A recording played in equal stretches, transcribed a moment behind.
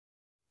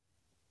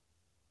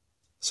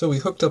So we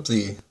hooked up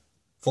the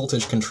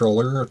voltage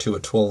controller to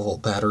a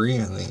 12-volt battery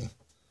and the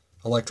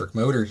electric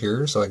motor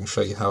here so I can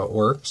show you how it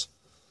works.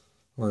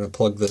 We're going to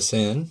plug this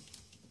in.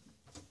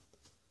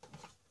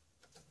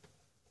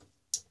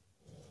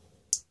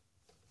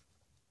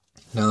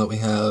 Now that we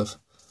have,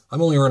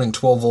 I'm only running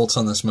 12 volts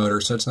on this motor,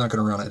 so it's not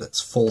going to run at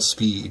its full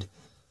speed,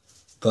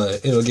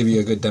 but it'll give you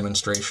a good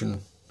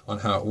demonstration on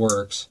how it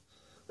works.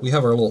 We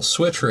have our little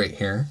switch right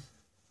here.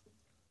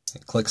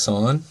 It clicks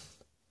on,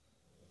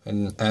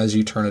 and as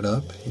you turn it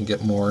up, you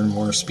get more and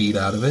more speed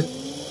out of it.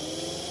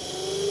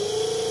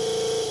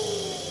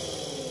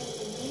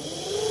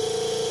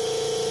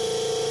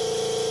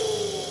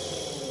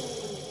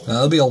 Now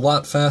it'll be a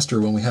lot faster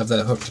when we have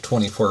that hooked to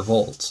 24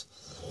 volts.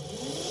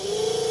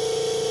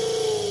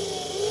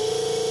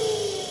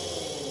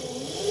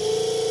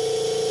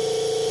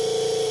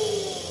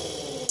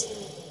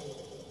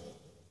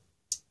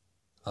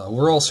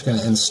 We're also going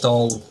to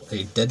install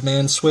a dead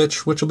man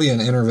switch, which will be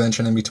an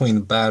intervention in between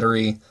the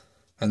battery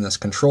and this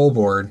control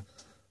board.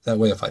 That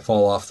way, if I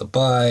fall off the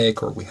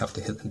bike or we have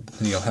to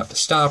have to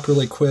stop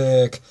really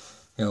quick,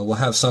 we'll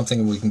have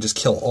something we can just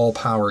kill all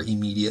power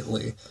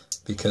immediately.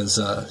 Because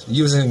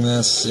using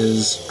this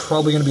is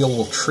probably going to be a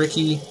little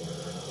tricky.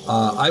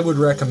 I would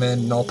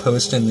recommend, and I'll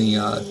post in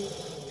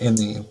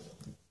the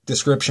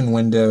description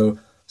window,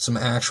 some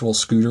actual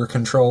scooter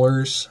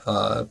controllers.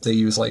 They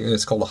use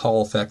it's called a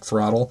Hall effect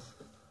throttle.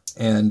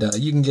 And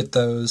you can get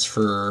those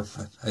for,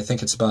 I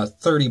think it's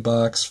about $30,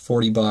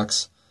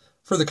 $40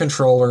 for the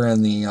controller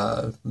and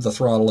the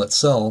throttle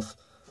itself.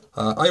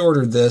 I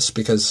ordered this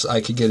because I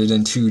could get it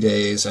in 2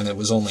 days, and it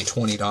was only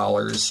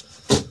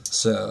 $20.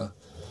 So,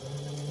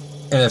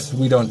 and if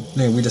we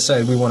we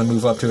decide we want to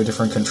move up to a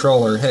different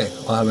controller, hey,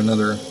 I'll have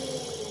another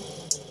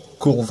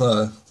cool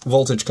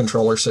voltage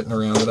controller sitting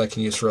around that I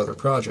can use for other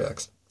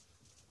projects.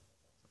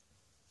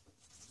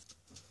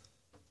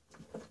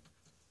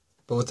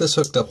 But with this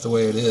hooked up the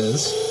way it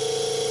is,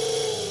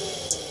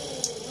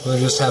 we'll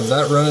just have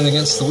that running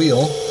against the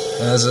wheel.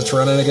 As it's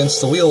running against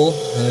the wheel,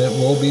 it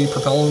will be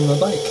propelling the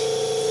bike.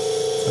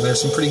 And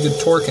there's some pretty good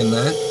torque in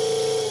that.